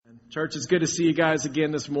Church, it's good to see you guys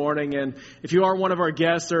again this morning. And if you are one of our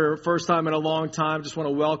guests or first time in a long time, just want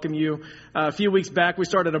to welcome you. A few weeks back, we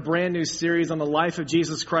started a brand new series on the life of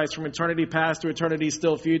Jesus Christ from eternity past to eternity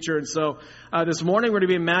still future. And so this morning, we're going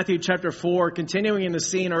to be in Matthew chapter 4, continuing in the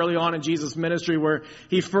scene early on in Jesus' ministry where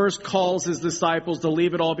he first calls his disciples to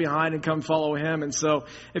leave it all behind and come follow him. And so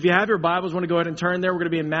if you have your Bibles, want to go ahead and turn there. We're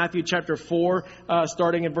going to be in Matthew chapter 4,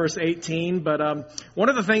 starting in verse 18. But one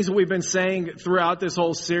of the things that we've been saying throughout this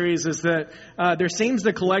whole series is that there seems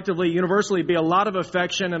to collectively, universally be a lot of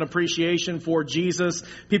affection and appreciation for Jesus.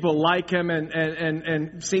 People like him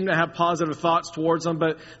and seem to have positive thoughts towards him,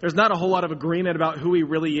 but there's not a whole lot of agreement about who he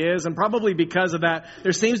really is. And probably because of that,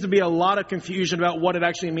 there seems to be a lot of confusion about what it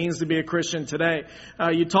actually means to be a Christian today.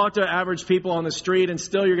 You talk to average people on the street and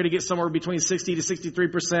still you're going to get somewhere between 60 to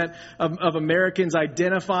 63% of Americans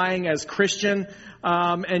identifying as Christian.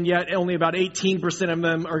 And yet only about 18% of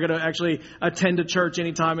them are going to actually attend a church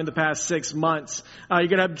anytime in the past 6 months. You're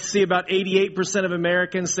going to see about 88% of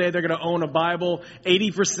Americans say they're going to own a Bible.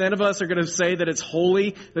 80% of us are going to say that it's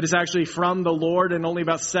holy, that it's actually from the Lord. And only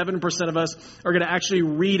about 7% of us are going to actually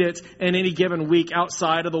read it in any given week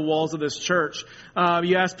outside of the walls of this church.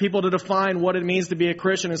 You ask people to define what it means to be a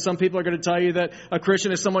Christian, and some people are going to tell you that a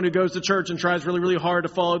Christian is someone who goes to church and tries really, really hard to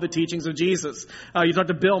follow the teachings of Jesus. You talk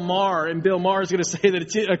to Bill Maher, and Bill Maher is going to say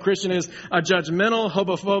that a Christian is a judgmental,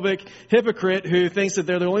 homophobic hypocrite who thinks that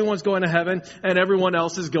they're the only ones going to heaven and everyone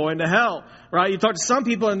else is going to hell. Right? You talk to some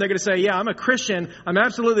people and they're going to say, yeah, I'm a Christian. I'm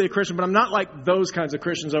absolutely a Christian, but I'm not like those kinds of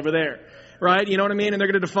Christians over there. Right? You know what I mean? And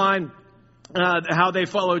they're going to define how they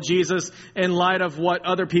follow Jesus in light of what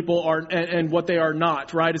other people are and what they are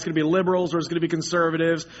not, right? It's going to be liberals or it's going to be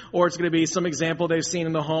conservatives or it's going to be some example they've seen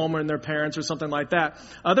in the home or in their parents or something like that.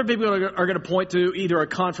 Other people are going to point to either a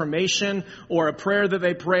confirmation or a prayer that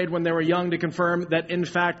they prayed when they were young to confirm that in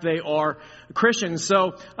fact they are Christians.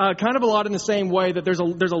 So kind of a lot in the same way that there's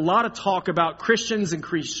a lot of talk about Christians and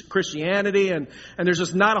Christianity and there's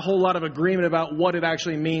just not a whole lot of agreement about what it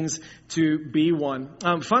actually means to be one.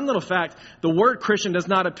 Fun little fact. The word Christian does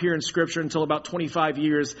not appear in Scripture until about 25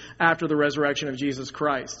 years after the resurrection of Jesus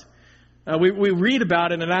Christ. We read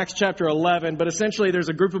about it in Acts chapter 11, but essentially there's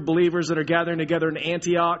a group of believers that are gathering together in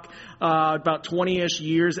Antioch about 20-ish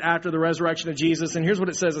years after the resurrection of Jesus. And here's what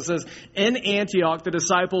it says. It says, in Antioch, the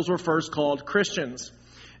disciples were first called Christians.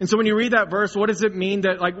 And so when you read that verse, what does it mean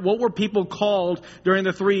that, what were people called during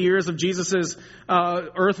the 3 years of Jesus's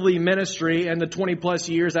earthly ministry and the 20 plus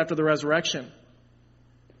years after the resurrection?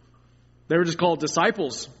 They were just called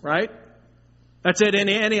disciples, right? That's it. In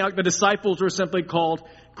Antioch, the disciples were simply called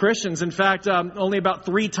Christians. In fact, only about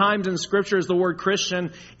 3 times in Scripture is the word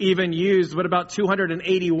Christian even used, but about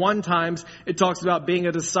 281 times it talks about being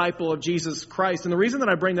a disciple of Jesus Christ. And the reason that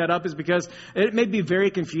I bring that up is because it may be very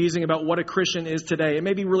confusing about what a Christian is today. It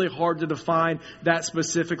may be really hard to define that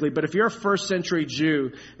specifically, but if you're a first century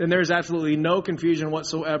Jew, then there's absolutely no confusion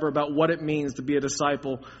whatsoever about what it means to be a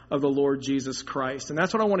disciple of the Lord Jesus Christ. And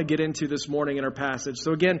that's what I want to get into this morning in our passage.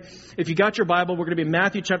 So again, if you got your Bible, we're going to be in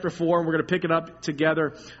Matthew chapter 4, and we're going to pick it up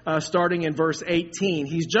together. Starting in verse 18.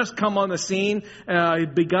 He's just come on the scene.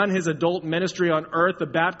 He'd begun his adult ministry on earth. The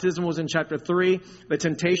baptism was in chapter 3. The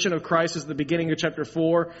temptation of Christ is the beginning of chapter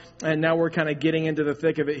 4. And now we're kind of getting into the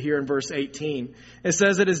thick of it here in verse 18. It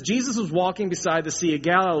says that as Jesus was walking beside the Sea of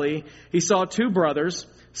Galilee, he saw 2 brothers,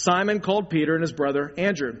 Simon called Peter and his brother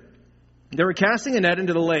Andrew. They were casting a net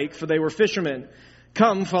into the lake, for they were fishermen.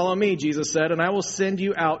 Come, follow me, Jesus said, and I will send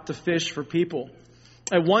you out to fish for people.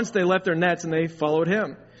 At once they left their nets and they followed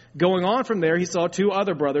him. Going on from there, he saw 2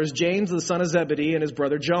 other brothers, James the son of Zebedee and his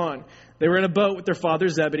brother John. They were in a boat with their father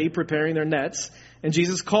Zebedee preparing their nets. And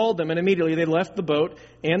Jesus called them, and immediately they left the boat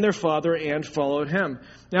and their father and followed him.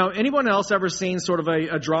 Now, anyone else ever seen sort of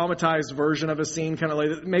a dramatized version of a scene? Kind of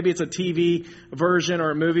like maybe it's a TV version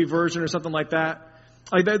or a movie version or something like that?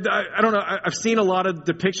 I don't know. I've seen a lot of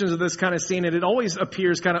depictions of this kind of scene, and it always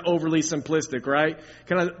appears kind of overly simplistic, right?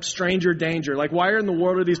 Kind of stranger danger. Like, why in the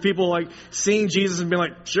world are these people seeing Jesus and being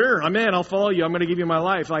like, sure, I'm in, I'll follow you, I'm going to give you my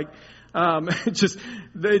life? It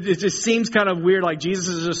just seems kind of weird. Like Jesus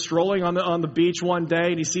is just strolling on the beach one day,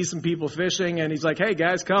 and he sees some people fishing, and he's like, hey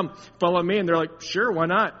guys, come follow me. And they're like, sure, why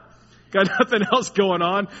not? Got nothing else going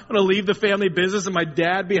on. I'm going to leave the family business and my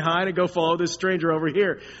dad behind and go follow this stranger over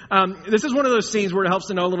here. This is one of those scenes where it helps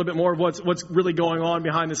to know a little bit more of what's really going on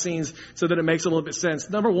behind the scenes so that it makes a little bit sense.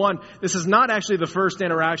 Number one, this is not actually the first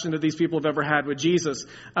interaction that these people have ever had with Jesus.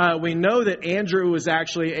 We know that Andrew was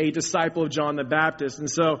actually a disciple of John the Baptist.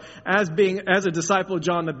 And so as a disciple of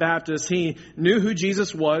John the Baptist, he knew who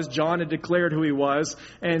Jesus was. John had declared who he was.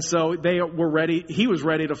 And so he was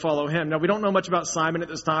ready to follow him. Now, we don't know much about Simon at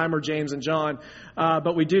this time or James James, and John.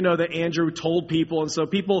 But we do know that Andrew told people, and so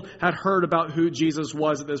people had heard about who Jesus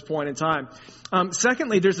was at this point in time.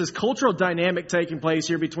 Secondly, there's this cultural dynamic taking place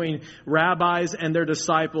here between rabbis and their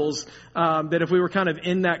disciples, that if we were kind of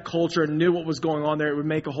in that culture and knew what was going on there, it would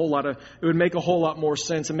make a whole lot more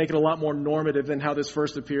sense and make it a lot more normative than how this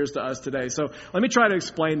first appears to us today. So let me try to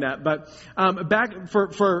explain that. But back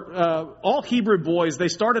for all Hebrew boys, they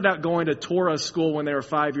started out going to Torah school when they were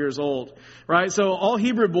 5 years old, right? So all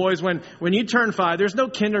Hebrew boys, when you turn 5, there's no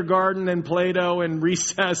kindergarten and Play-Doh and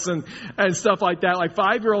recess and stuff like that. Like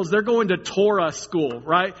 5-year-olds, they're going to Torah school,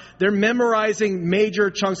 right? They're memorizing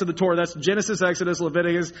major chunks of the Torah. That's Genesis, Exodus,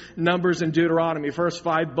 Leviticus, Numbers, and Deuteronomy. First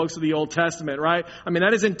 5 books of the Old Testament, right? I mean,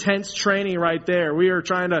 that is intense training right there. We are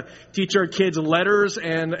trying to teach our kids letters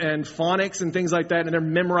and phonics and things like that, and they're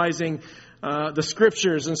memorizing the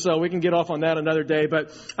scriptures, and so we can get off on that another day. But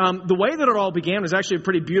the way that it all began was actually a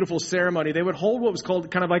pretty beautiful ceremony. They would hold what was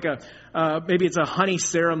called kind of like maybe it's a honey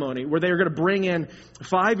ceremony, where they were going to bring in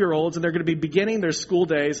 5-year-olds, and they're going to be beginning their school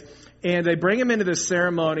days, and they bring them into this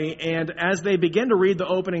ceremony, and as they begin to read the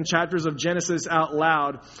opening chapters of Genesis out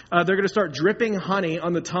loud, they're going to start dripping honey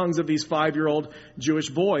on the tongues of these 5-year-old Jewish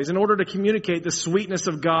boys in order to communicate the sweetness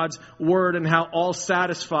of God's word and how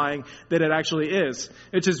all-satisfying that it actually is.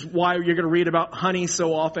 Which is why you're going to read about honey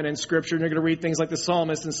so often in Scripture, and you're going to read things like the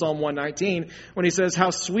psalmist in Psalm 119 when he says, "How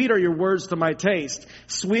sweet are your words to my taste,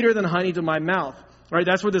 sweeter than honey to my mouth." Right?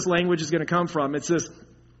 That's where this language is going to come from. It's this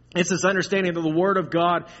understanding that the Word of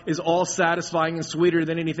God is all satisfying and sweeter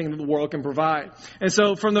than anything that the world can provide. And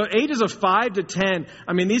so from the ages of 5 to 10,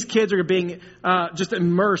 I mean, these kids are being just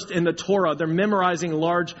immersed in the Torah. They're memorizing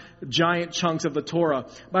large, giant chunks of the Torah.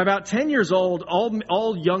 By about 10 years old,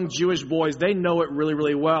 all young Jewish boys, they know it really,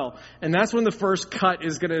 really well. And that's when the first cut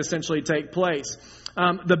is going to essentially take place.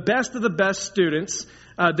 The best of the best students,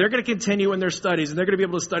 they're going to continue in their studies, and they're going to be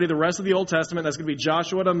able to study the rest of the Old Testament. That's going to be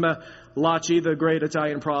Joshua to Malachi, the great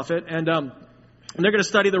Italian prophet. And they're going to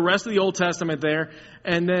study the rest of the Old Testament there.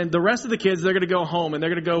 And then the rest of the kids, they're going to go home, and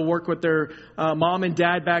they're going to go work with their mom and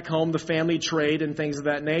dad back home, the family trade and things of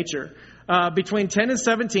that nature. Between 10 and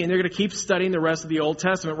 17, they're going to keep studying the rest of the Old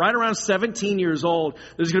Testament. Right around 17 years old,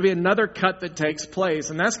 there's going to be another cut that takes place.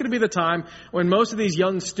 And that's going to be the time when most of these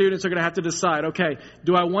young students are going to have to decide, okay,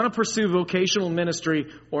 do I want to pursue vocational ministry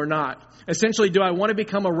or not? Essentially, do I want to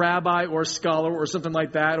become a rabbi or a scholar or something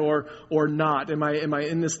like that or not? Am I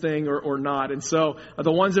in this thing or not? And so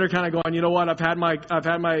the ones that are kind of going, you know what, I've had my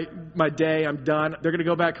day, I'm done. They're going to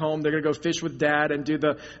go back home. They're going to go fish with dad and do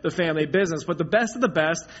the family business. But the best of the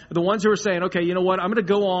best, the ones who are saying, okay, you know what, I'm going to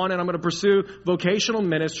go on and I'm going to pursue vocational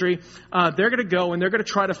ministry. They're going to go and they're going to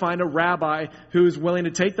try to find a rabbi who's willing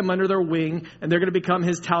to take them under their wing, and they're going to become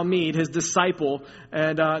his talmid, his disciple,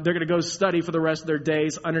 and they're going to go study for the rest of their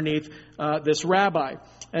days underneath this rabbi.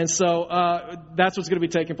 And so that's what's going to be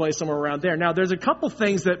taking place somewhere around there. Now, there's a couple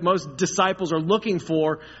things that most disciples are looking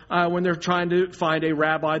for when they're trying to find a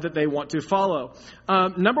rabbi that they want to follow.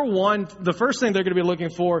 Number one, the first thing they're going to be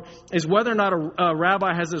looking for is whether or not a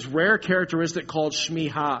rabbi has this rare characteristic called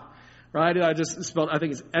shmiha. Right? I just spelled, I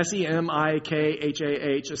think it's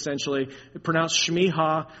Semikhah, essentially. Pronounced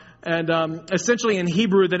shmiha. And essentially in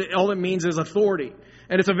Hebrew, all it means is authority.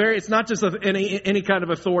 And it's not just any kind of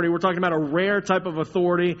authority. We're talking about a rare type of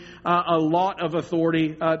authority, a lot of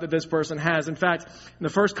authority that this person has. In fact, in the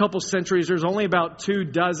first couple centuries, there's only about 12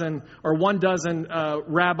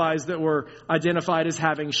 rabbis that were identified as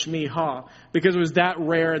having shmiha, because it was that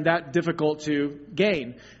rare and that difficult to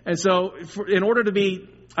gain. And so in order to be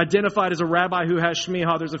identified as a rabbi who has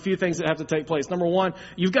shmiha, there's a few things that have to take place. Number one,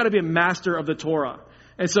 you've got to be a master of the Torah.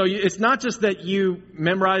 And so it's not just that you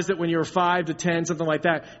memorized it when you were 5 to 10, something like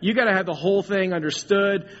that. You got to have the whole thing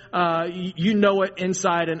understood. You know it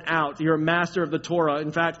inside and out. You're a master of the Torah.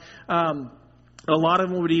 In fact, a lot of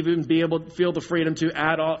them would even be able to feel the freedom to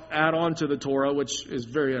add on to the Torah, which is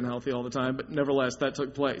very unhealthy all the time. But nevertheless, that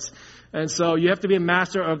took place. And so you have to be a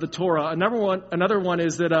master of the Torah. Another one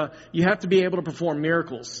is that you have to be able to perform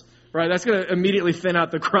miracles. Right, that's going to immediately thin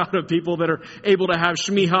out the crowd of people that are able to have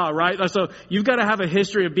shmiha, right? So you've got to have a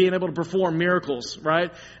history of being able to perform miracles, right?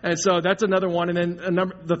 And so that's another one. And then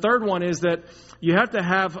the third one is that you have to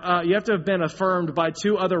have been affirmed by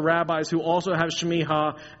 2 other rabbis who also have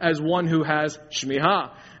shmiha as one who has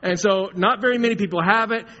shmiha. And so not very many people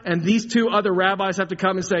have it. And these 2 other rabbis have to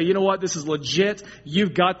come and say, you know what, this is legit.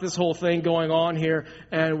 You've got this whole thing going on here,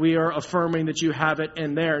 and we are affirming that you have it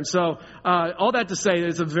in there. And so all that to say,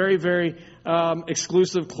 it's a very, very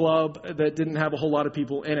exclusive club that didn't have a whole lot of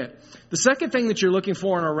people in it. The second thing that you're looking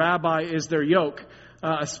for in a rabbi is their yoke.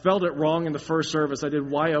 I spelled it wrong in the first service. I did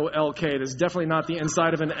Y-O-L-K. That's definitely not the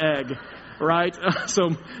inside of an egg. right? So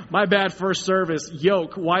my bad, first service,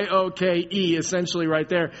 yoke, Y-O-K-E, essentially right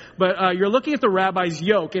there. But you're looking at the rabbi's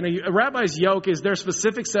yoke, and a rabbi's yoke is their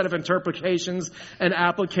specific set of interpretations and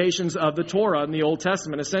applications of the Torah in the Old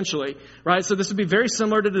Testament, essentially, right? So this would be very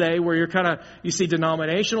similar to today, where you see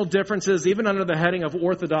denominational differences, even under the heading of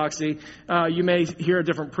orthodoxy. You may hear a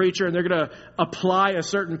different preacher, and they're going to apply a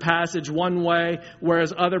certain passage one way,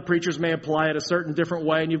 whereas other preachers may apply it a certain different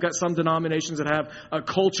way. And you've got some denominations that have a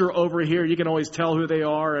culture over here. You can always tell who they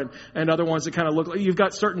are, and other ones that kind of look like you've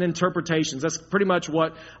got certain interpretations. That's pretty much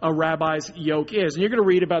what a rabbi's yoke is. And you're going to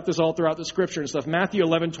read about this all throughout the scripture and stuff. Matthew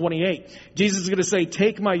 11:28. Jesus is going to say,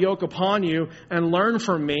 "Take my yoke upon you and learn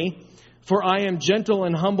from me, for I am gentle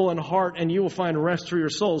and humble in heart, and you will find rest for your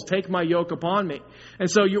souls. Take my yoke upon me." And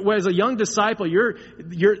so as a young disciple,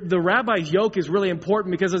 the rabbi's yoke is really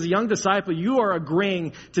important, because as a young disciple, you are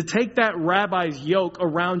agreeing to take that rabbi's yoke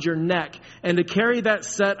around your neck and to carry that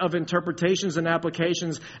set of interpretations and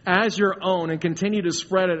applications as your own and continue to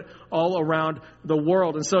spread it all around the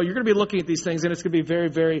world. And so you're going to be looking at these things, and it's going to be very,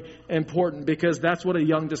 very important, because that's what a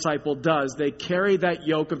young disciple does. They carry that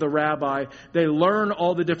yoke of the rabbi. They learn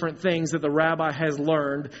all the different things that the rabbi has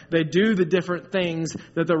learned. They do the different things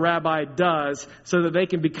that the rabbi does, so that they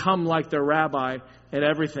can become like their rabbi in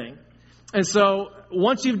everything. And so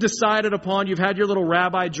once you've decided upon, you've had your little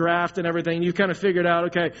rabbi draft and everything, you've kind of figured out,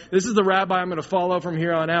 okay, this is the rabbi I'm going to follow from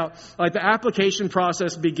here on out. Like, the application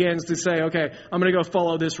process begins to say, okay, I'm going to go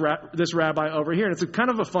follow this rabbi over here. And it's a kind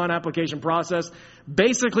of a fun application process.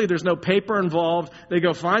 Basically, there's no paper involved. They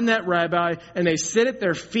go find that rabbi and they sit at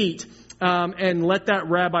their feet and let that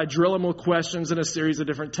rabbi drill them with questions and a series of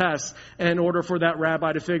different tests in order for that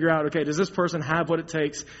rabbi to figure out, okay, does this person have what it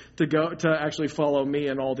takes to actually follow me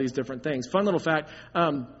and all these different things. Fun little fact,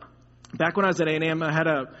 back when I was at A&M, I had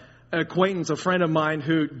an acquaintance, a friend of mine,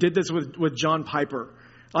 who did this with John Piper.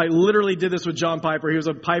 I literally did this with John Piper. He was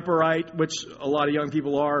a Piperite, which a lot of young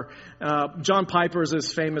people are. John Piper is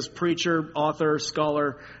this famous preacher, author,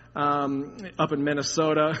 scholar, up in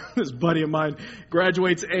Minnesota. This buddy of mine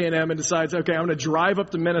graduates A&M and decides, okay, I'm going to drive up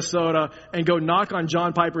to Minnesota and go knock on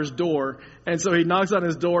John Piper's door. And so he knocks on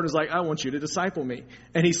his door and is like, "I want you to disciple me."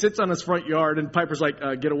 And he sits on his front yard, and Piper's like,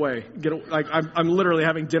 get away. Like, I'm literally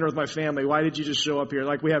having dinner with my family. Why did you just show up here?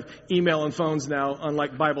 Like, we have email and phones now,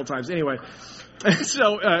 unlike Bible times. Anyway,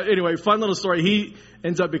 fun little story. He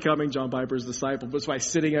ends up becoming John Piper's disciple, but it's by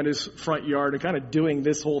sitting on his front yard and kind of doing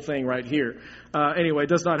this whole thing right here. It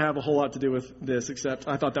does not have a whole lot to do with this, except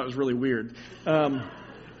I thought that was really weird.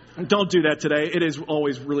 Don't do that today. It is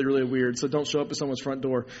always really, really weird. So don't show up at someone's front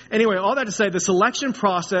door. Anyway, all that to say, the selection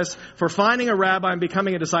process for finding a rabbi and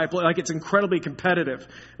becoming a disciple, like, it's incredibly competitive,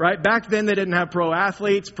 right? Back then, they didn't have pro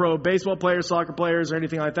athletes, pro baseball players, soccer players, or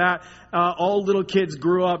anything like that. All little kids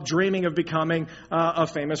grew up dreaming of becoming a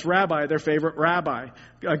famous rabbi, their favorite rabbi.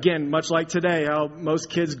 Again, much like today, how most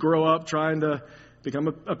kids grow up trying to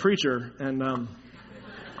become a preacher. And,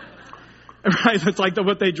 right, that's like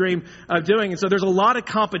what they dream of doing. And so there's a lot of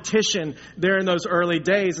competition there in those early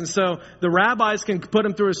days. And so the rabbis can put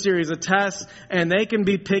them through a series of tests, and they can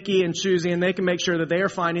be picky and choosy, and they can make sure that they are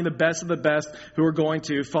finding the best of the best who are going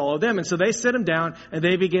to follow them. And so they sit them down and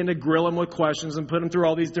they begin to grill them with questions and put them through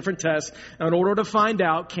all these different tests in order to find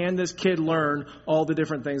out, can this kid learn all the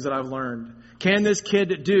different things that I've learned? Can this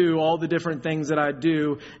kid do all the different things that I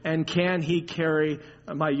do? And can he carry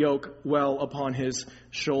my yoke well upon his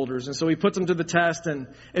shoulders? And so he puts them to the test. And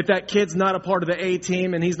if that kid's not a part of the A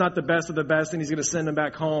team and he's not the best of the best, then he's going to send him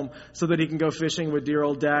back home so that he can go fishing with dear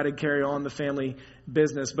old dad and carry on the family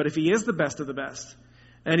business. But if he is the best of the best,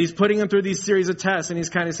 and he's putting him through these series of tests, and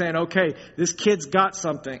he's kind of saying, okay, this kid's got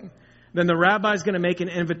something, then the rabbi's going to make an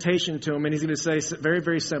invitation to him, and he's going to say very,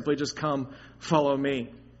 very simply, just come follow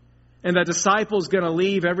me. And that disciple's going to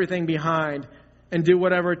leave everything behind and do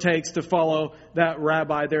whatever it takes to follow that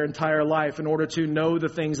rabbi their entire life in order to know the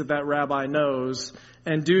things that that rabbi knows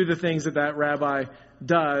and do the things that that rabbi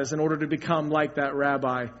does in order to become like that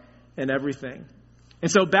rabbi in everything. And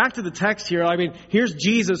so back to the text here, here's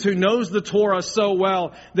Jesus, who knows the Torah so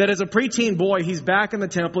well that as a preteen boy, he's back in the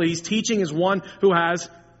temple. He's teaching as one who has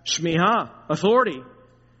shmiha, authority.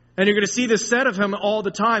 And you're going to see this said of him all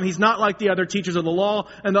the time. He's not like the other teachers of the law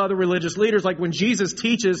and the other religious leaders. Like, when Jesus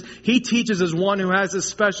teaches, he teaches as one who has this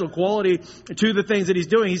special quality to the things that he's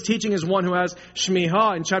doing. He's teaching as one who has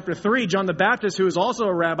shmiha. In chapter 3, John the Baptist, who is also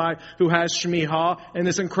a rabbi who has shmiha and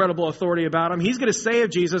this incredible authority about him, he's going to say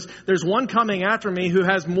of Jesus, there's one coming after me who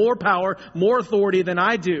has more power, more authority than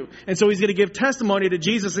I do. And so he's going to give testimony to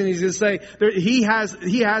Jesus, and he's going to say, he has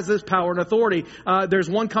this power and authority. There's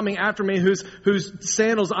one coming after me whose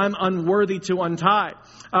sandals I'm unworthy to untie.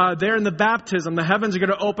 There in the baptism, the heavens are going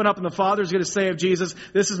to open up and the Father is going to say of Jesus,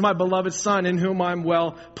 this is my beloved Son in whom I'm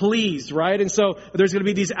well pleased, right? And so there's going to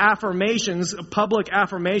be these affirmations, public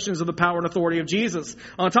affirmations of the power and authority of Jesus.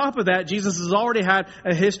 On top of that, Jesus has already had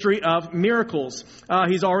a history of miracles.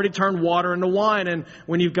 He's already turned water into wine. And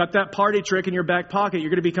when you've got that party trick in your back pocket, you're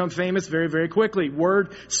going to become famous very, very quickly.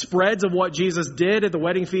 Word spreads of what Jesus did at the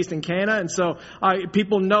wedding feast in Cana. And so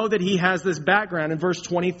people know that he has this background. In verse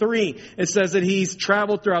 23, it says that he's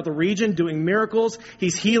traveled throughout the region doing miracles.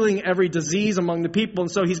 He's healing every disease among the people.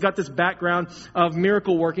 And so he's got this background of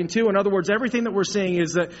miracle working too. In other words, everything that we're seeing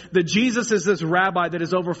is that Jesus is this rabbi that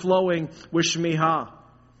is overflowing with shmiha.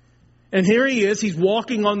 And here he is. He's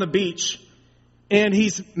walking on the beach. And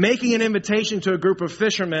he's making an invitation to a group of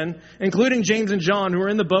fishermen, including James and John, who are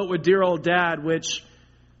in the boat with dear old dad, which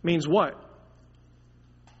means what?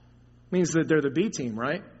 It means that they're the B team,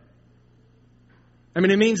 right? I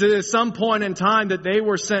mean, it means that at some point in time that they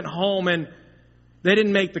were sent home and they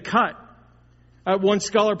didn't make the cut. One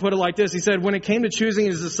scholar put it like this. He said, when it came to choosing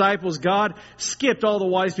his disciples, God skipped all the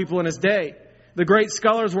wise people in his day. The great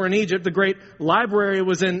scholars were in Egypt. The great library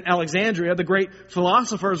was in Alexandria. The great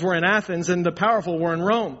philosophers were in Athens. And the powerful were in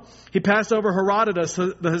Rome. He passed over Herodotus,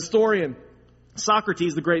 the historian,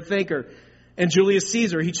 Socrates, the great thinker, and Julius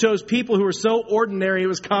Caesar. He chose people who were so ordinary it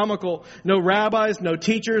was comical. No rabbis, no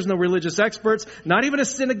teachers, no religious experts, not even a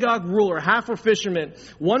synagogue ruler. Half were fishermen.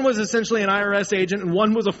 One was essentially an IRS agent and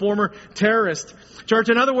one was a former terrorist. Church,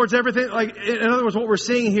 in other words, what we're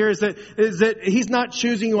seeing here is that he's not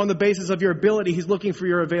choosing you on the basis of your ability. He's looking for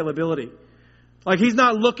your availability. Like, he's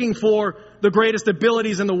not looking for the greatest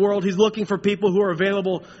abilities in the world. He's looking for people who are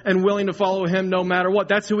available and willing to follow him no matter what.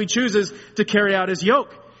 That's who he chooses to carry out his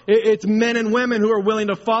yoke. It's men and women who are willing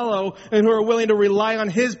to follow and who are willing to rely on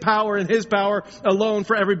his power and his power alone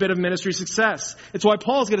for every bit of ministry success. It's why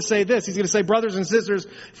Paul's going to say this. He's going to say, brothers and sisters,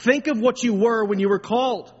 think of what you were when you were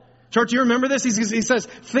called. Church, you remember this? He says,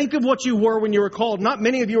 think of what you were when you were called. Not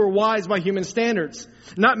many of you were wise by human standards.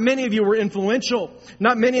 Not many of you were influential.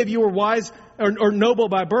 Not many of you were wise or noble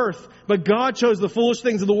by birth. But God chose the foolish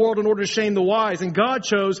things of the world in order to shame the wise. And God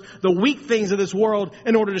chose the weak things of this world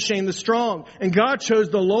in order to shame the strong. And God chose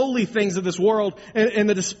the lowly things of this world and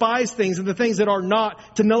the despised things and the things that are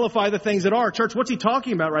not to nullify the things that are. Church, what's he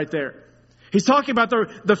talking about right there? He's talking about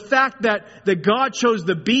the fact that God chose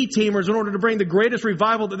the B-teamers in order to bring the greatest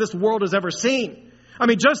revival that this world has ever seen. I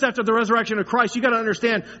mean, just after the resurrection of Christ, you got to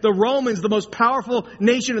understand the Romans, the most powerful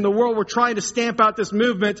nation in the world, were trying to stamp out this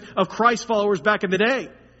movement of Christ followers back in the day.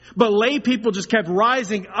 But lay people just kept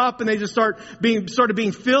rising up and they just started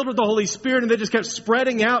being filled with the Holy Spirit, and they just kept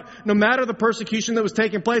spreading out no matter the persecution that was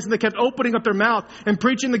taking place. And they kept opening up their mouth and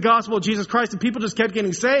preaching the gospel of Jesus Christ, and people just kept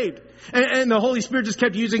getting saved. And the Holy Spirit just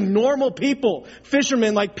kept using normal people,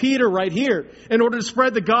 fishermen like Peter right here, in order to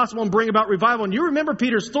spread the gospel and bring about revival. And you remember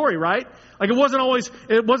Peter's story, right? Like, it wasn't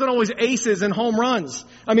always aces and home runs.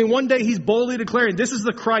 I mean, one day he's boldly declaring, this is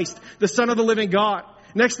the Christ, the Son of the living God.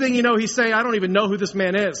 Next thing you know, he's saying, I don't even know who this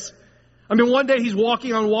man is. I mean, one day he's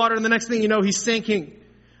walking on water, and the next thing you know, he's sinking.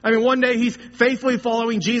 I mean, one day he's faithfully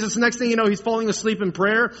following Jesus. The next thing you know, he's falling asleep in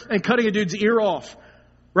prayer and cutting a dude's ear off.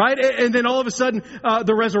 Right? And then all of a sudden,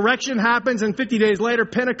 the resurrection happens, and 50 days later,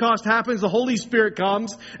 Pentecost happens, the Holy Spirit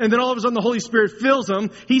comes, and then all of a sudden the Holy Spirit fills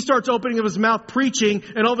him. He starts opening up his mouth preaching,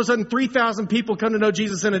 and all of a sudden 3,000 people come to know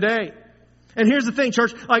Jesus in a day. And here's the thing,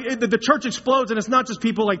 church, like the church explodes, and it's not just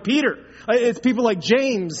people like Peter. It's people like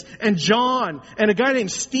James and John and a guy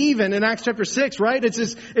named Stephen in Acts chapter 6, right?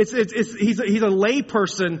 He's a lay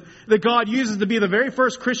person that God uses to be the very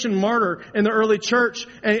first Christian martyr in the early church.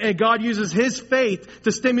 And God uses his faith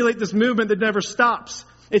to stimulate this movement that never stops.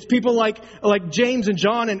 It's people like James and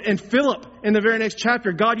John and Philip in the very next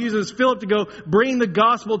chapter. God uses Philip to go bring the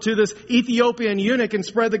gospel to this Ethiopian eunuch and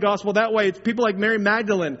spread the gospel that way. It's people like Mary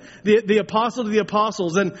Magdalene, the apostle to the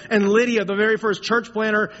apostles, and Lydia, the very first church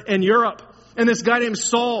planter in Europe. And this guy named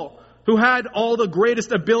Saul, who had all the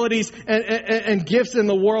greatest abilities and gifts in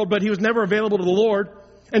the world, but he was never available to the Lord.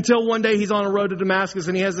 Until one day he's on a road to Damascus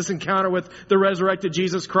and he has this encounter with the resurrected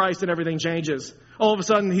Jesus Christ, and everything changes. All of a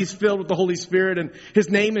sudden he's filled with the Holy Spirit, and his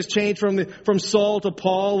name is changed from Saul to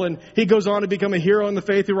Paul, and he goes on to become a hero in the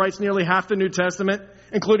faith who writes nearly half the New Testament,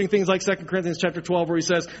 including things like 2 Corinthians chapter 12, where he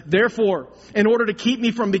says, therefore, in order to keep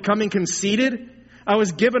me from becoming conceited, I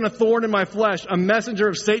was given a thorn in my flesh, a messenger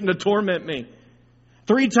of Satan to torment me.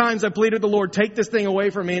 3 times I pleaded the Lord, take this thing away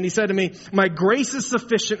from me. And he said to me, my grace is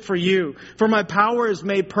sufficient for you, for my power is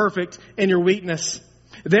made perfect in your weakness.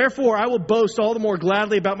 Therefore, I will boast all the more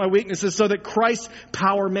gladly about my weaknesses, so that Christ's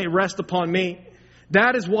power may rest upon me.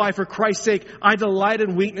 That is why, for Christ's sake, I delight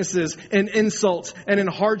in weaknesses, in insults, and in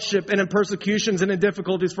hardship, and in persecutions, and in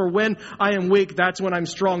difficulties. For when I am weak, that's when I'm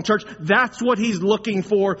strong. Church, that's what he's looking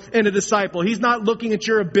for in a disciple. He's not looking at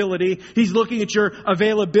your ability. He's looking at your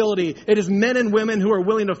availability. It is men and women who are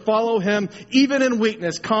willing to follow him, even in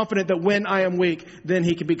weakness, confident that when I am weak, then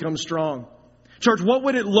he can become strong. Church, what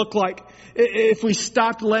would it look like if we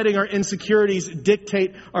stopped letting our insecurities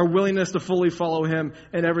dictate our willingness to fully follow him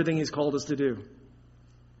in everything he's called us to do?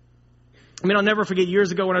 I mean, I'll never forget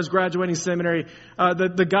years ago when I was graduating seminary,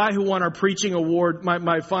 the guy who won our preaching award,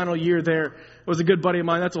 my final year there, was a good buddy of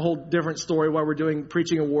mine. That's a whole different story why we're doing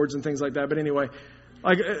preaching awards and things like that. But anyway,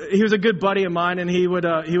 he was a good buddy of mine, and he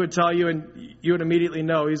would tell you, and you would immediately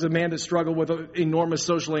know, he's a man that struggled with enormous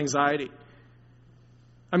social anxiety.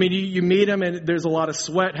 I mean, you meet him, and there's a lot of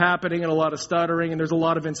sweat happening and a lot of stuttering, and there's a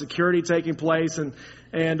lot of insecurity taking place, and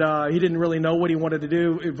he didn't really know what he wanted to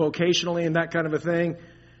do vocationally and that kind of a thing.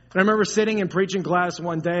 And I remember sitting in preaching class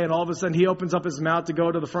one day, and all of a sudden he opens up his mouth to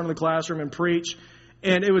go to the front of the classroom and preach.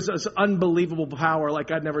 And it was this unbelievable power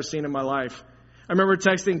like I'd never seen in my life. I remember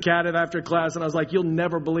texting Kat after class, and I was like, you'll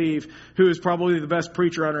never believe who is probably the best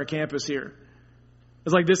preacher on our campus here.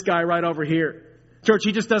 It's like this guy right over here. Church,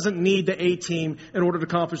 he just doesn't need the A-team in order to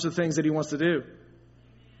accomplish the things that he wants to do.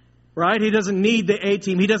 Right? He doesn't need the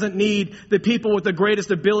A-team. He doesn't need the people with the greatest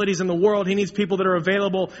abilities in the world. He needs people that are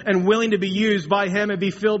available and willing to be used by him and be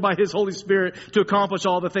filled by his Holy Spirit to accomplish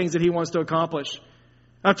all the things that he wants to accomplish.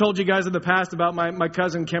 I've told you guys in the past about my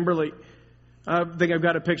cousin Kimberly. I think I've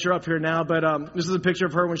got a picture up here now, but this is a picture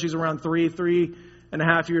of her when she's around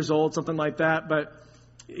 3.5 years old, something like that. But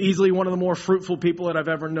easily one of the more fruitful people that I've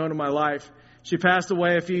ever known in my life. She passed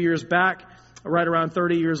away a few years back, right around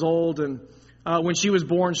 30 years old, and when she was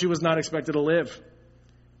born, she was not expected to live.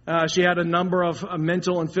 She had a number of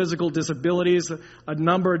mental and physical disabilities, a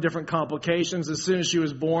number of different complications. As soon as she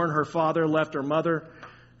was born, her father left her mother,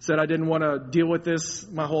 said, I didn't want to deal with this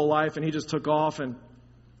my whole life, and he just took off, and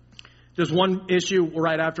just one issue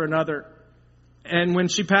right after another. And when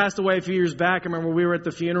she passed away a few years back, I remember we were at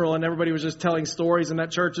the funeral, and everybody was just telling stories, and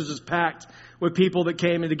that church was just packed with people that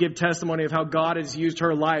came in to give testimony of how God has used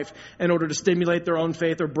her life in order to stimulate their own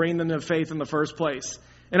faith or bring them to faith in the first place.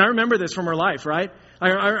 And I remember this from her life, right?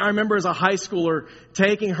 I remember as a high schooler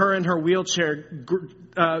taking her in her wheelchair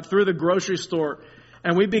through the grocery store,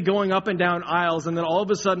 and we'd be going up and down aisles, and then all of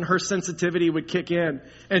a sudden her sensitivity would kick in,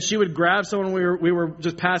 and she would grab someone we were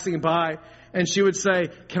just passing by, and she would say,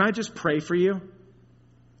 can I just pray for you?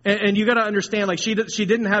 And you got to understand, like she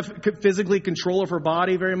didn't have physically control of her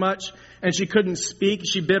body very much, and she couldn't speak.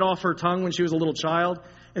 She bit off her tongue when she was a little child,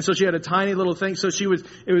 and so she had a tiny little thing. So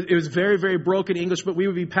it was very, very broken English. But we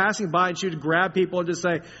would be passing by, and she would grab people and just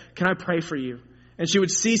say, "Can I pray for you?" And she would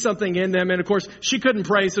see something in them, and of course she couldn't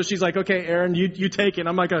pray, so she's like, "Okay, Aaron, you take it."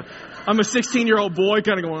 I'm a 16-year-old boy,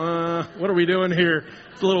 kind of going, "What are we doing here?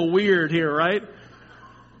 It's a little weird here, right?"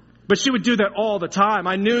 But she would do that all the time.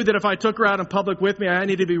 I knew that if I took her out in public with me, I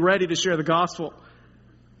needed to be ready to share the gospel.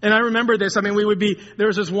 And I remember this. I mean, there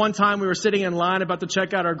was this one time we were sitting in line about to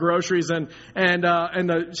check out our groceries, and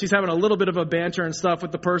she's having a little bit of a banter and stuff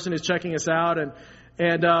with the person who's checking us out. And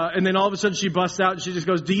then all of a sudden she busts out and she just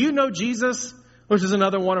goes, "Do you know Jesus?" Which is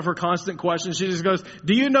another one of her constant questions. She just goes,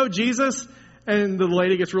 "Do you know Jesus?" And the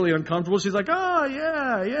lady gets really uncomfortable. She's like, "Oh,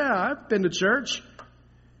 yeah, I've been to church."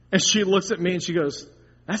 And she looks at me and she goes,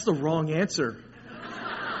 "That's the wrong answer."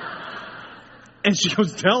 And she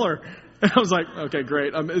goes, "Tell her." And I was like, okay,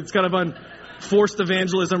 great. It's kind of forced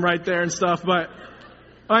evangelism right there and stuff. But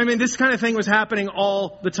I mean, this kind of thing was happening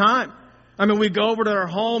all the time. I mean, we go over to her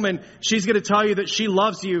home and she's going to tell you that she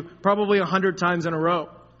loves you probably 100 times in a row.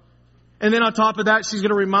 And then on top of that, she's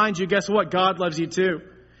going to remind you, guess what? God loves you too.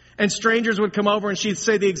 And strangers would come over and she'd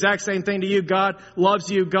say the exact same thing to you. God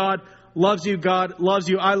loves you. God loves you. God loves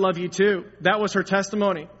you. I love you too. That was her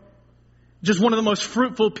testimony. Just one of the most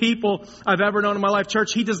fruitful people I've ever known in my life.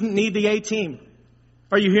 Church, he doesn't need the A-team.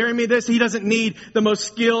 Are you hearing me this? He doesn't need the most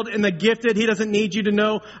skilled and the gifted. He doesn't need you to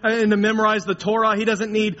know and to memorize the Torah. He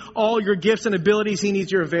doesn't need all your gifts and abilities. He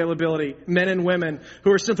needs your availability. Men and women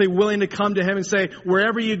who are simply willing to come to him and say,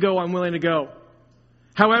 wherever you go, I'm willing to go.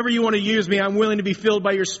 However you want to use me, I'm willing to be filled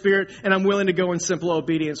by your Spirit, and I'm willing to go in simple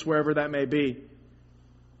obedience wherever that may be.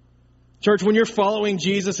 Church, when you're following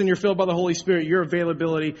Jesus and you're filled by the Holy Spirit, your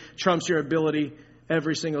availability trumps your ability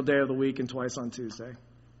every single day of the week and twice on Tuesday.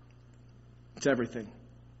 It's everything.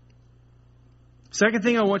 Second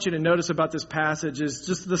thing I want you to notice about this passage is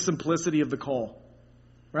just the simplicity of the call,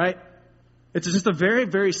 right? It's just a very,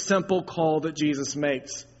 very simple call that Jesus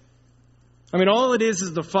makes. I mean, all it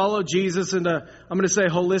is to follow Jesus and to, I'm going to say,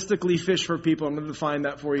 holistically fish for people. I'm going to define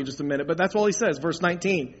that for you in just a minute. But that's all he says. Verse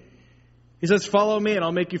 19. He says, follow me and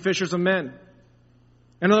I'll make you fishers of men.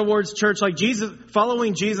 In other words, church, like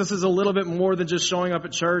following Jesus is a little bit more than just showing up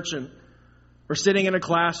at church or sitting in a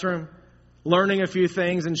classroom, learning a few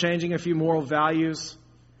things and changing a few moral values.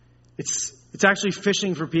 It's actually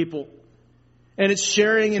fishing for people. And it's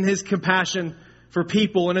sharing in his compassion for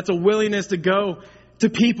people. And it's a willingness to go to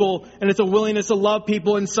people. And it's a willingness to love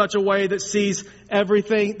people in such a way that sees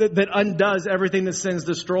everything, that undoes everything that sin's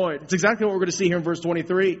destroyed. It's exactly what we're going to see here in verse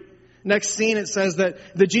 23. Next scene, it says that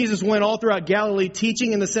Jesus went all throughout Galilee,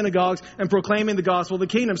 teaching in the synagogues and proclaiming the gospel of the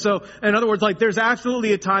kingdom. So, in other words, like there's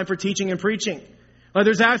absolutely a time for teaching and preaching. Like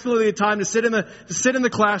there's absolutely a time to sit in the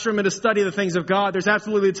classroom and to study the things of God. There's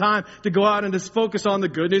absolutely a time to go out and to focus on the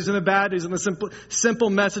good news and the bad news and the simple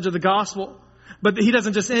message of the gospel. But he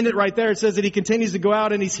doesn't just end it right there. It says that he continues to go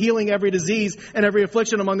out and he's healing every disease and every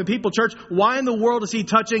affliction among the people. Church, why in the world is he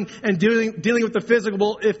touching and dealing with the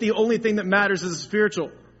physical if the only thing that matters is the spiritual?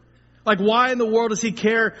 Like, why in the world does he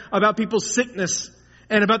care about people's sickness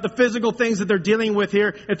and about the physical things that they're dealing with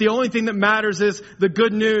here if the only thing that matters is the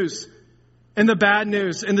good news and the bad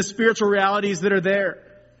news and the spiritual realities that are there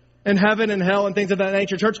and heaven and hell and things of that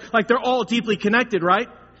nature? Church, like they're all deeply connected, right?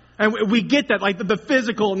 And we get that, like the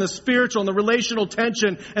physical and the spiritual and the relational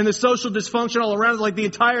tension and the social dysfunction all around, like the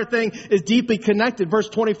entire thing is deeply connected. Verse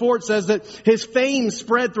 24, it says that his fame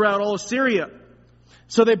spread throughout all of Syria.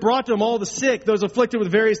 So they brought to him all the sick, those afflicted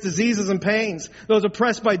with various diseases and pains, those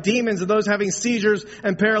oppressed by demons and those having seizures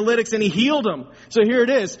and paralytics, and he healed them. So here it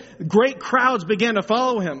is. Great crowds began to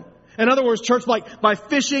follow him. In other words, church, like by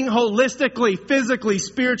fishing holistically, physically,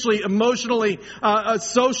 spiritually, emotionally,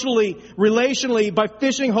 socially, relationally, by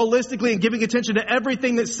fishing holistically and giving attention to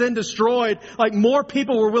everything that sin destroyed, like more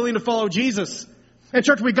people were willing to follow Jesus. And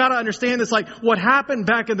church, we got to understand this. Like what happened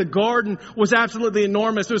back in the garden was absolutely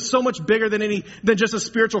enormous. It was so much bigger than just a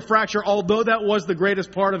spiritual fracture, although that was the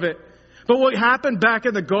greatest part of it. But what happened back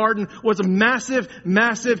in the garden was a massive,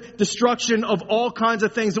 massive destruction of all kinds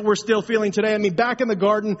of things that we're still feeling today. I mean, back in the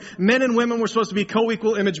garden, men and women were supposed to be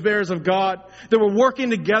co-equal image bearers of God. They were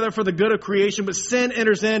working together for the good of creation, but sin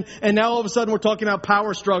enters in, and now all of a sudden we're talking about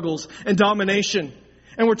power struggles and domination.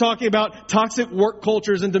 And we're talking about toxic work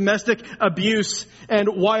cultures and domestic abuse and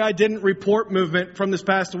why I didn't report movement from this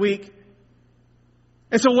past week.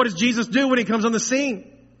 And so what does Jesus do when he comes on the scene?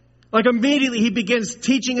 Like immediately he begins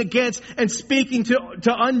teaching against and speaking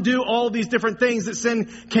to undo all these different things that sin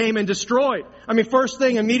came and destroyed. I mean, first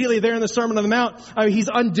thing immediately there in the Sermon on the Mount, he's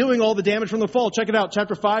undoing all the damage from the fall. Check it out.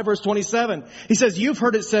 Chapter 5, verse 27. He says, you've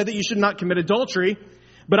heard it said that you should not commit adultery.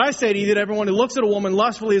 But I say to you that everyone who looks at a woman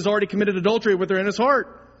lustfully has already committed adultery with her in his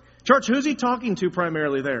heart. Church, who's he talking to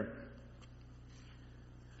primarily there?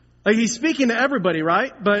 Like he's speaking to everybody,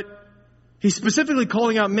 right? But he's specifically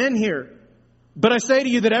calling out men here. But I say to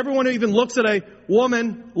you that everyone who even looks at a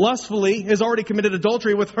woman lustfully has already committed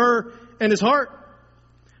adultery with her in his heart.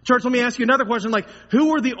 Church, let me ask you another question. Like,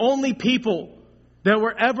 who were the only people that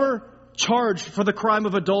were ever charged for the crime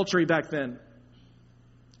of adultery back then?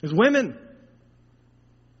 It was women.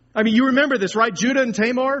 I mean, you remember this, right? Judah and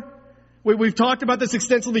Tamar. We've talked about this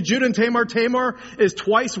extensively. Judah and Tamar. Tamar is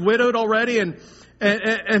twice widowed already, and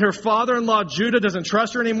her father-in-law Judah doesn't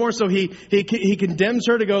trust her anymore, so he condemns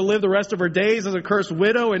her to go live the rest of her days as a cursed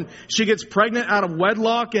widow, and she gets pregnant out of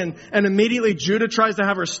wedlock, and immediately Judah tries to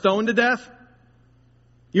have her stoned to death.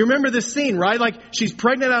 You remember this scene, right? Like she's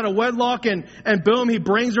pregnant out of wedlock, and boom, he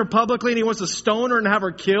brings her publicly, and he wants to stone her and have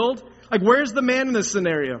her killed. Like, where's the man in this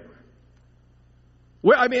scenario?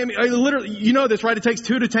 I literally, you know this, right? It takes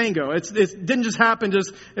two to tango. It didn't just happen.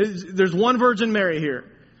 There's one Virgin Mary here.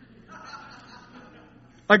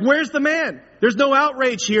 Like, where's the man? There's no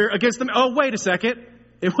outrage here against them. Oh, wait a second.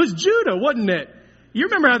 It was Judah, wasn't it? You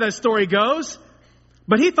remember how that story goes.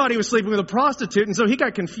 But he thought he was sleeping with a prostitute, and so he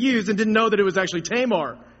got confused and didn't know that it was actually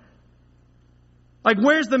Tamar. Like,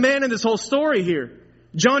 where's the man in this whole story here?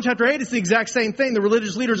 John chapter 8, it's the exact same thing. The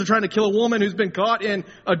religious leaders are trying to kill a woman who's been caught in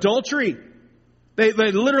adultery. They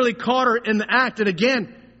literally caught her in the act. And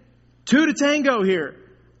again, two to tango here.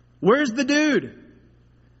 Where's the dude?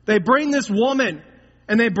 They bring this woman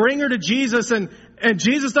and they bring her to Jesus, and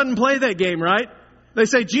Jesus doesn't play that game, right? They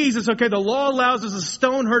say, Jesus, okay, the law allows us to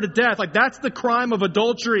stone her to death. Like, that's the crime of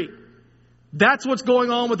adultery. That's what's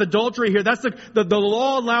going on with adultery here. That's the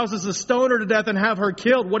law allows us to stone her to death and have her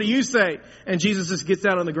killed. What do you say? And Jesus just gets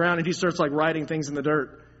out on the ground and he starts like writing things in the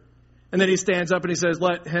dirt. And then he stands up and he says,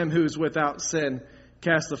 let him who's without sin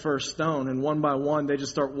cast the first stone. And one by one, they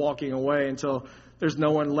just start walking away until there's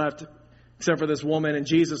no one left except for this woman and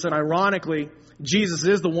Jesus. And ironically, Jesus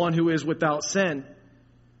is the one who is without sin.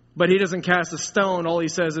 But he doesn't cast a stone. All he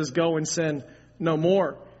says is go and sin no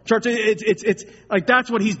more. Church, it's like that's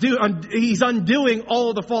what he's doing. He's undoing all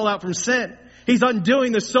of the fallout from sin. He's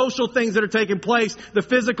undoing the social things that are taking place, the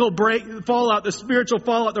physical fallout, the spiritual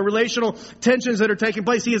fallout, the relational tensions that are taking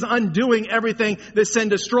place. He is undoing everything that sin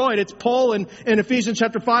destroyed. It's Paul in Ephesians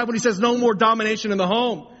chapter 5 when he says no more domination in the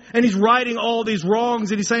home. And he's righting all these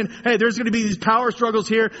wrongs and he's saying, hey, there's going to be these power struggles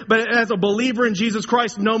here, but as a believer in Jesus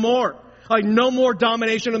Christ, no more. Like no more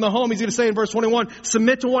domination in the home. He's going to say in verse 21,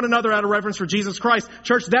 submit to one another out of reverence for Jesus Christ.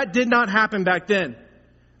 Church, that did not happen back then.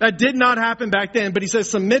 That did not happen back then, but he says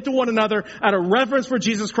submit to one another out of reverence for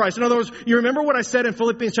Jesus Christ. In other words, you remember what I said in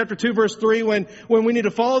Philippians chapter 2 verse 3 when we need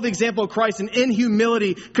to follow the example of Christ and in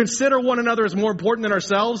humility consider one another as more important than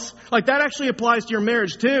ourselves? Like that actually applies to your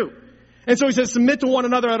marriage too. And so he says submit to one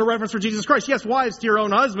another out of reverence for Jesus Christ. Yes, wives to your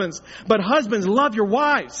own husbands, but husbands love your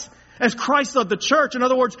wives as Christ loved the church. In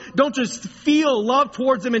other words, don't just feel love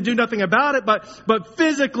towards them and do nothing about it, but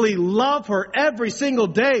physically love her every single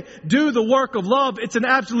day. Do the work of love. It's an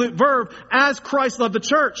absolute verb, as Christ loved the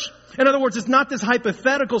church. In other words, it's not this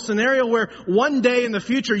hypothetical scenario where one day in the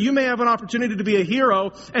future you may have an opportunity to be a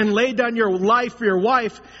hero and lay down your life for your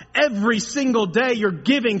wife. Every single day you're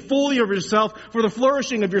giving fully of yourself for the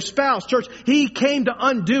flourishing of your spouse. Church, he came to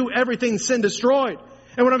undo everything sin destroyed.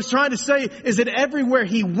 And what I'm trying to say is that everywhere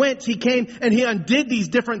he went, he came and he undid these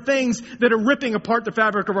different things that are ripping apart the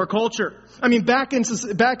fabric of our culture. I mean, back in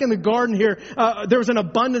the garden here, there was an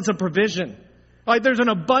abundance of provision. Like there's an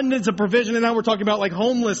abundance of provision, and now we're talking about like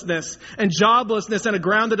homelessness and joblessness and a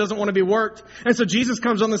ground that doesn't want to be worked. And so Jesus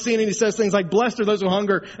comes on the scene and he says things like, blessed are those who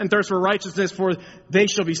hunger and thirst for righteousness, for they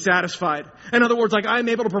shall be satisfied. In other words, like I'm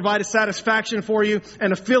able to provide a satisfaction for you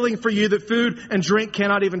and a filling for you that food and drink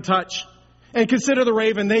cannot even touch. And consider the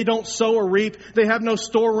raven. They don't sow or reap. They have no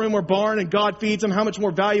storeroom or barn, and God feeds them. How much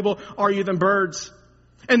more valuable are you than birds?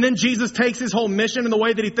 And then Jesus takes his whole mission and the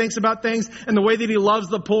way that he thinks about things and the way that he loves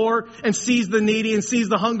the poor and sees the needy and sees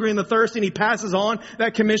the hungry and the thirsty. And he passes on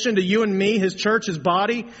that commission to you and me, his church, his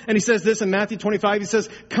body. And he says this in Matthew 25. He says,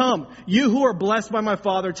 come, you who are blessed by my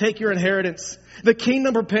Father, take your inheritance. The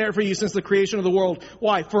kingdom prepared for you since the creation of the world.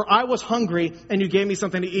 Why? For I was hungry and you gave me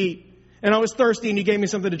something to eat. And I was thirsty and you gave me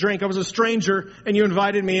something to drink. I was a stranger and you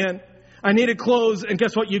invited me in. I needed clothes and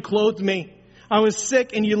guess what? You clothed me. I was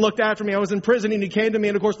sick and you looked after me. I was in prison and you came to me.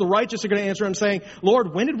 And of course the righteous are going to answer him saying,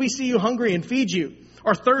 Lord, when did we see you hungry and feed you?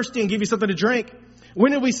 Or thirsty and give you something to drink?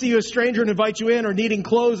 When did we see you a stranger and invite you in, or needing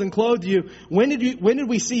clothes and clothe you? When did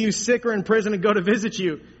we see you sick or in prison and go to visit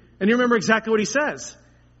you? And you remember exactly what he says.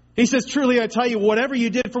 He says, truly I tell you, whatever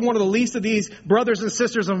you did for one of the least of these brothers and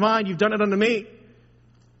sisters of mine, you've done it unto me.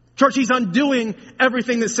 Church, he's undoing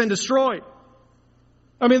everything that sin destroyed.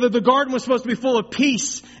 I mean, the garden was supposed to be full of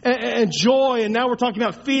peace and joy, and now we're talking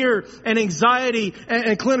about fear and anxiety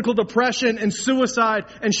and clinical depression and suicide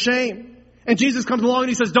and shame. And Jesus comes along and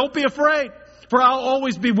he says, don't be afraid, for I'll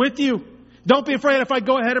always be with you. Don't be afraid. If I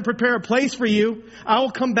go ahead and prepare a place for you, I will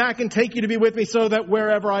come back and take you to be with me so that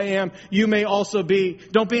wherever I am, you may also be.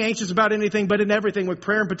 Don't be anxious about anything, but in everything with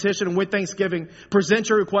prayer and petition and with thanksgiving, present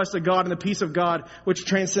your requests to God, and the peace of God, which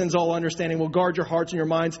transcends all understanding, will guard your hearts and your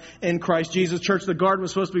minds in Christ Jesus. Church, the garden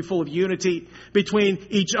was supposed to be full of unity between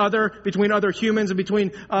each other, between other humans, and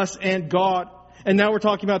between us and God. And now we're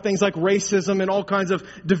talking about things like racism and all kinds of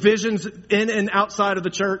divisions in and outside of the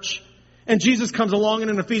church. And Jesus comes along,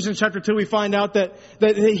 and in Ephesians chapter 2, we find out that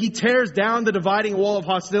he tears down the dividing wall of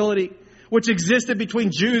hostility, which existed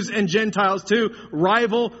between Jews and Gentiles, two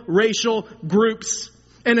rival racial groups.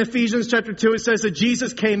 In Ephesians chapter 2, it says that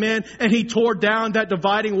Jesus came in and he tore down that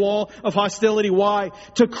dividing wall of hostility. Why?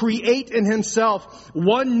 To create in himself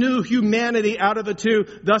one new humanity out of the two,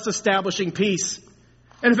 thus establishing peace.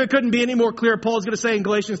 And if it couldn't be any more clear, Paul's going to say in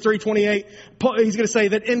Galatians 3:28, he's going to say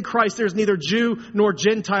that in Christ there's neither Jew nor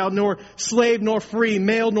Gentile, nor slave nor free,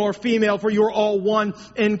 male nor female, for you are all one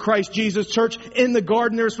in Christ Jesus. Church, in the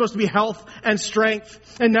garden there's supposed to be health and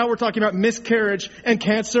strength. And now we're talking about miscarriage and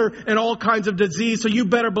cancer and all kinds of disease. So you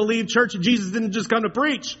better believe, church, Jesus didn't just come to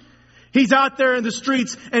preach. He's out there in the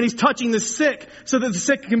streets and he's touching the sick so that the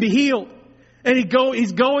sick can be healed. And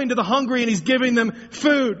he's going to the hungry and he's giving them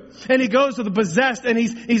food. And he goes to the possessed and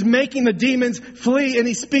he's making the demons flee, and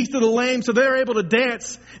he speaks to the lame so they're able to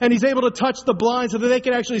dance. And he's able to touch the blind so that they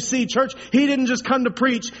can actually see. Church, he didn't just come to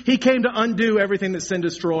preach. He came to undo everything that sin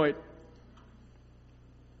destroyed.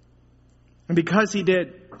 And because he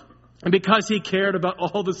did, and because he cared about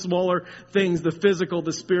all the smaller things, the physical,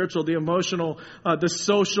 the spiritual, the emotional, the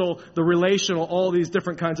social, the relational, all these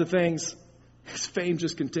different kinds of things, his fame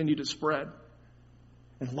just continued to spread.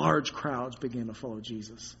 And large crowds began to follow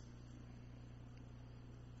Jesus.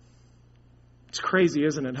 It's crazy,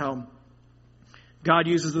 isn't it, how God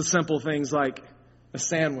uses the simple things like a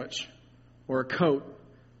sandwich or a coat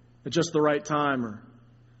at just the right time, or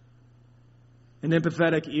an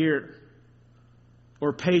empathetic ear,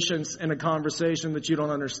 or patience in a conversation that you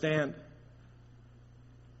don't understand,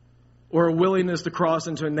 or a willingness to cross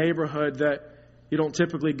into a neighborhood that you don't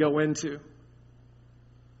typically go into,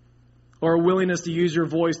 or a willingness to use your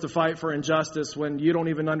voice to fight for injustice when you don't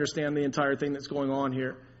even understand the entire thing that's going on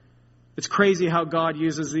here. It's crazy how God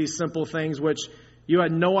uses these simple things which you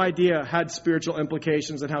had no idea had spiritual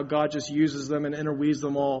implications, and how God just uses them and interweaves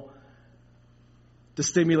them all to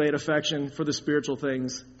stimulate affection for the spiritual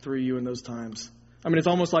things through you in those times. I mean, it's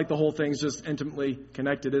almost like the whole thing's just intimately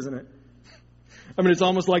connected, isn't it? I mean, it's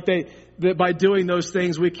almost like that by doing those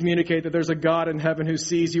things, we communicate that there's a God in heaven who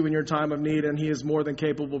sees you in your time of need, and He is more than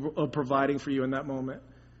capable of providing for you in that moment.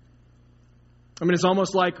 I mean, it's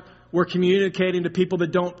almost like we're communicating to people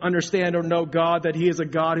that don't understand or know God that He is a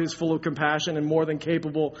God who's full of compassion and more than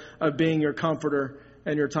capable of being your comforter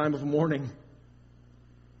in your time of mourning.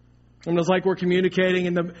 And it's like we're communicating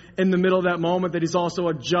in the middle of that moment that He's also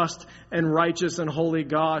a just and righteous and holy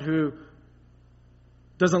God who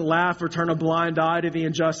doesn't laugh or turn a blind eye to the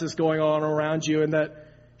injustice going on around you, and that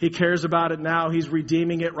He cares about it now. He's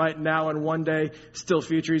redeeming it right now, and one day, still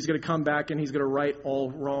future, He's going to come back and He's going to right all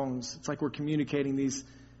wrongs. It's like we're communicating these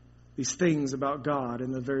things about God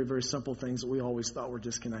and the very, very simple things that we always thought were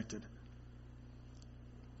disconnected.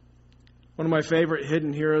 One of my favorite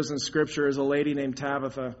hidden heroes in Scripture is a lady named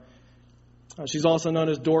Tabitha. She's also known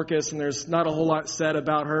as Dorcas, and there's not a whole lot said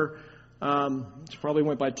about her. She probably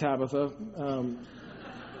went by Tabitha.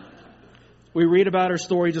 We read about her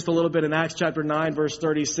story just a little bit in Acts chapter 9, verse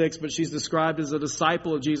 36, but she's described as a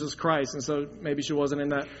disciple of Jesus Christ. And so maybe she wasn't in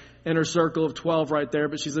that inner circle of 12 right there,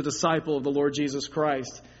 but she's a disciple of the Lord Jesus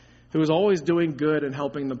Christ, who is always doing good and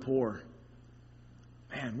helping the poor.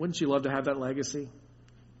 Man, wouldn't you love to have that legacy?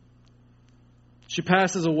 She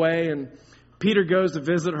passes away, and Peter goes to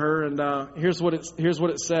visit her, and here's what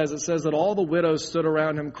it says. It says that all the widows stood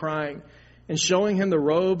around him crying and showing him the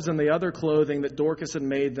robes and the other clothing that Dorcas had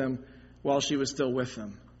made them while she was still with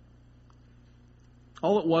them.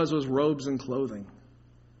 All it was robes and clothing.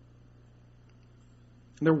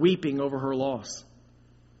 And they're weeping over her loss.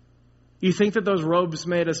 You think that those robes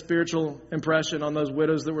made a spiritual impression on those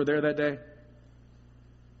widows that were there that day?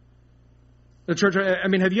 The church, I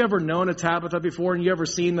mean, have you ever known a Tabitha before, and you ever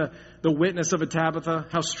seen the witness of a Tabitha,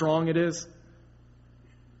 how strong it is?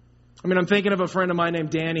 I mean, I'm thinking of a friend of mine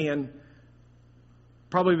named Danny, and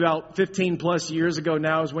probably about 15 plus years ago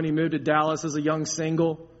now is when he moved to Dallas as a young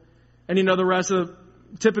single. And you know, the rest of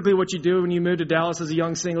typically what you do when you move to Dallas as a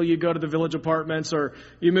young single, you go to the Village Apartments, or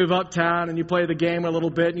you move uptown and you play the game a little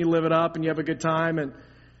bit and you live it up and you have a good time. And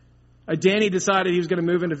Danny decided he was going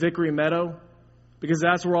to move into Vickery Meadow because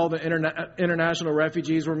that's where all the international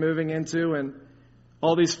refugees were moving into, and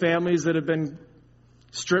all these families that have been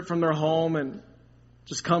stripped from their home and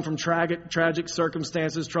just come from tragic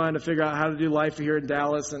circumstances trying to figure out how to do life here in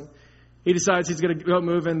Dallas. And he decides he's going to go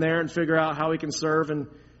move in there and figure out how he can serve. And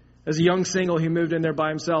as a young single, he moved in there by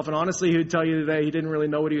himself. And honestly, he would tell you today he didn't really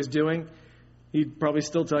know what he was doing. He'd probably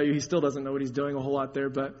still tell you he still doesn't know what he's doing a whole lot there.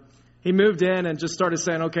 But he moved in and just started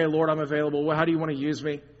saying, okay, Lord, I'm available. Well, how do you want to use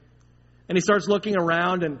me? And he starts looking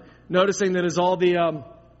around and noticing that as all the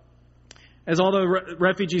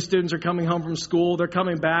refugee students are coming home from school, they're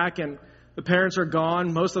coming back and the parents are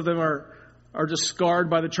gone. Most of them are just scarred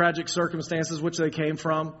by the tragic circumstances which they came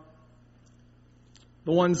from.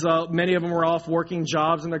 The ones, many of them were off working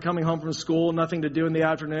jobs and they're coming home from school, nothing to do in the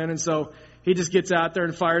afternoon. And so he just gets out there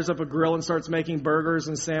and fires up a grill and starts making burgers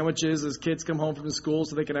and sandwiches as kids come home from school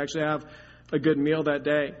so they can actually have a good meal that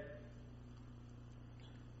day.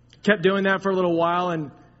 Kept doing that for a little while,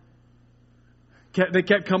 and they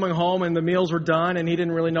kept coming home and the meals were done and he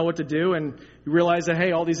didn't really know what to do. And he realized that,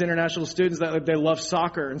 hey, all these international students, they love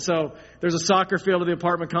soccer. And so there's a soccer field at the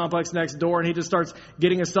apartment complex next door, and he just starts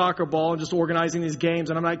getting a soccer ball and just organizing these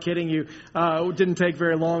games. And I'm not kidding you. It didn't take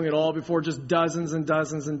very long at all before just dozens and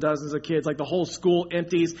dozens and dozens of kids, like the whole school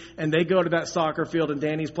empties and they go to that soccer field and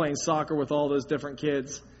Danny's playing soccer with all those different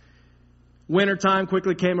kids. Wintertime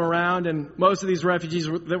quickly came around, and most of these refugees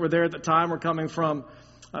that were there at the time were coming from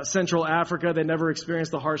Central Africa. They never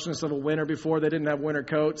experienced the harshness of a winter before. They didn't have winter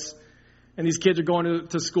coats. And these kids are going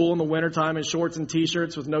to school in the wintertime in shorts and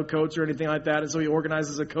T-shirts with no coats or anything like that. And so he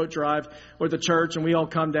organizes a coat drive with the church, and we all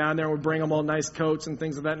come down there and we bring them all nice coats and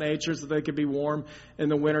things of that nature so they could be warm in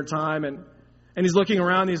the wintertime. And And he's looking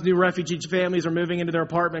around. These new refugee families are moving into their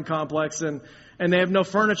apartment complex, and they have no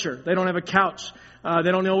furniture. They don't have a couch.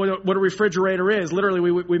 They don't know what a refrigerator is.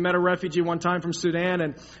 Literally, we met a refugee one time from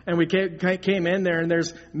Sudan, and we came in there, and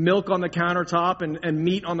there's milk on the countertop and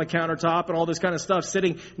meat on the countertop and all this kind of stuff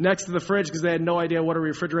sitting next to the fridge because they had no idea what a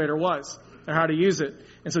refrigerator was or how to use it.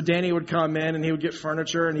 And so Danny would come in, and he would get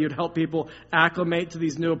furniture, and he would help people acclimate to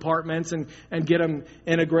these new apartments and get them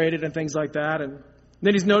integrated and things like that. And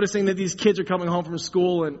then he's noticing that these kids are coming home from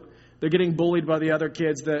school, and they're getting bullied by the other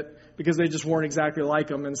kids because they just weren't exactly like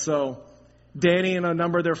them. And so Danny and a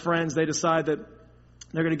number of their friends, they decide that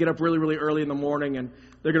they're going to get up really, really early in the morning, and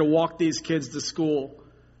they're going to walk these kids to school.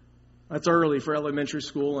 That's early for elementary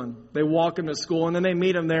school. And they walk them to school, and then they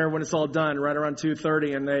meet them there when it's all done, right around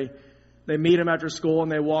 2:30. And they meet them after school,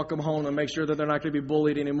 and they walk them home and make sure that they're not going to be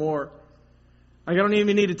bullied anymore. I don't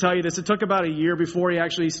even need to tell you this. It took about a year before he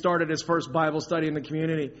actually started his first Bible study in the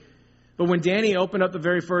community. But when Danny opened up the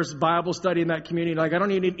very first Bible study in that community, I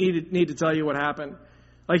don't even need to tell you what happened.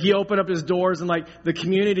 He opened up his doors, and the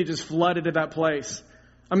community just flooded to that place.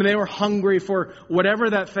 I mean, they were hungry for whatever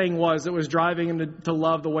that thing was that was driving him to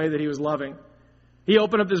love the way that he was loving. He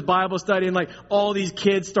opened up this Bible study, and all these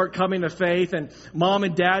kids start coming to faith, and mom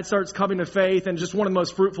and dad starts coming to faith, and just one of the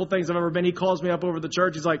most fruitful things I've ever been. He calls me up over the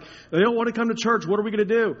church. He's like, they don't want to come to church. What are we going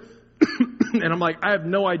to do? And I'm like, I have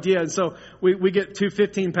no idea. And so we get 2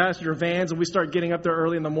 15-passenger vans, and we start getting up there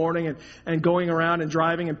early in the morning and going around and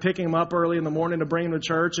driving and picking them up early in the morning to bring them to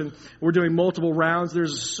church. And we're doing multiple rounds.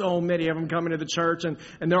 There's so many of them coming to the church, and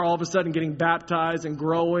they're all of a sudden getting baptized and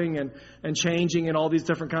growing and changing and all these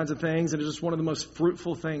different kinds of things. And it's just one of the most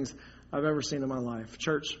fruitful things I've ever seen in my life.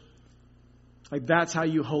 Church, that's how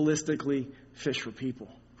you holistically fish for people.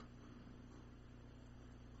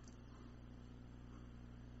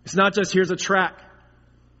 It's not just here's a track.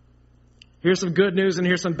 Here's some good news and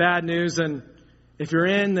here's some bad news. And if you're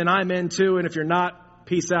in, then I'm in too. And if you're not,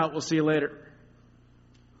 peace out. We'll see you later.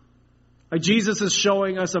 Jesus is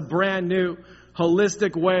showing us a brand new,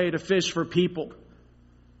 holistic way to fish for people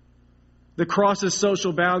that crosses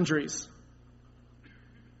social boundaries.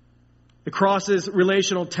 It crosses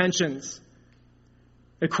relational tensions.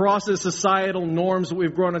 It crosses societal norms that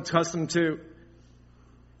we've grown accustomed to.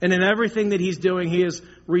 And in everything that he's doing, he is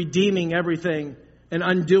redeeming everything and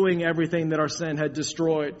undoing everything that our sin had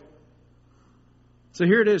destroyed. So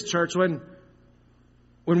here it is, church. When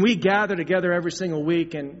we gather together every single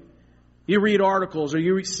week and you read articles or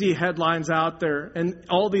you see headlines out there and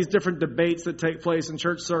all these different debates that take place in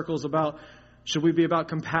church circles about should we be about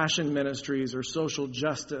compassion ministries or social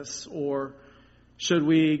justice, or should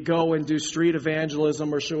we go and do street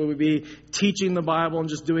evangelism, or should we be teaching the Bible and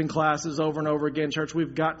just doing classes over and over again? Church,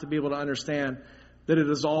 we've got to be able to understand that it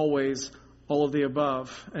is always all of the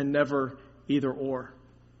above and never either or.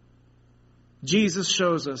 Jesus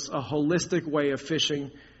shows us a holistic way of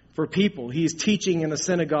fishing for people. He's teaching in the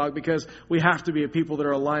synagogue because we have to be a people that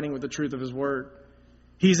are aligning with the truth of his word.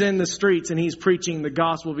 He's in the streets and he's preaching the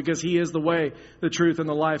gospel because he is the way, the truth, and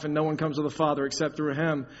the life, and no one comes to the Father except through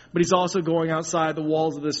him. But he's also going outside the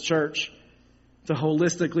walls of this church to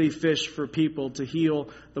holistically fish for people, to heal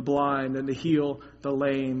the blind and to heal the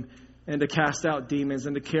lame and to cast out demons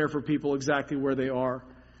and to care for people exactly where they are.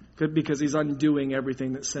 Because he's undoing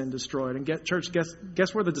everything that sin destroyed. And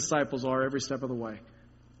guess where the disciples are every step of the way?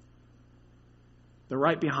 They're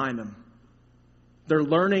right behind him. They're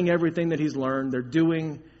learning everything that he's learned. They're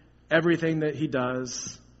doing everything that he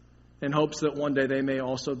does in hopes that one day they may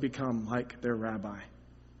also become like their rabbi.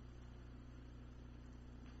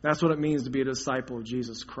 That's what it means to be a disciple of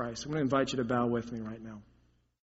Jesus Christ. I'm going to invite you to bow with me right now.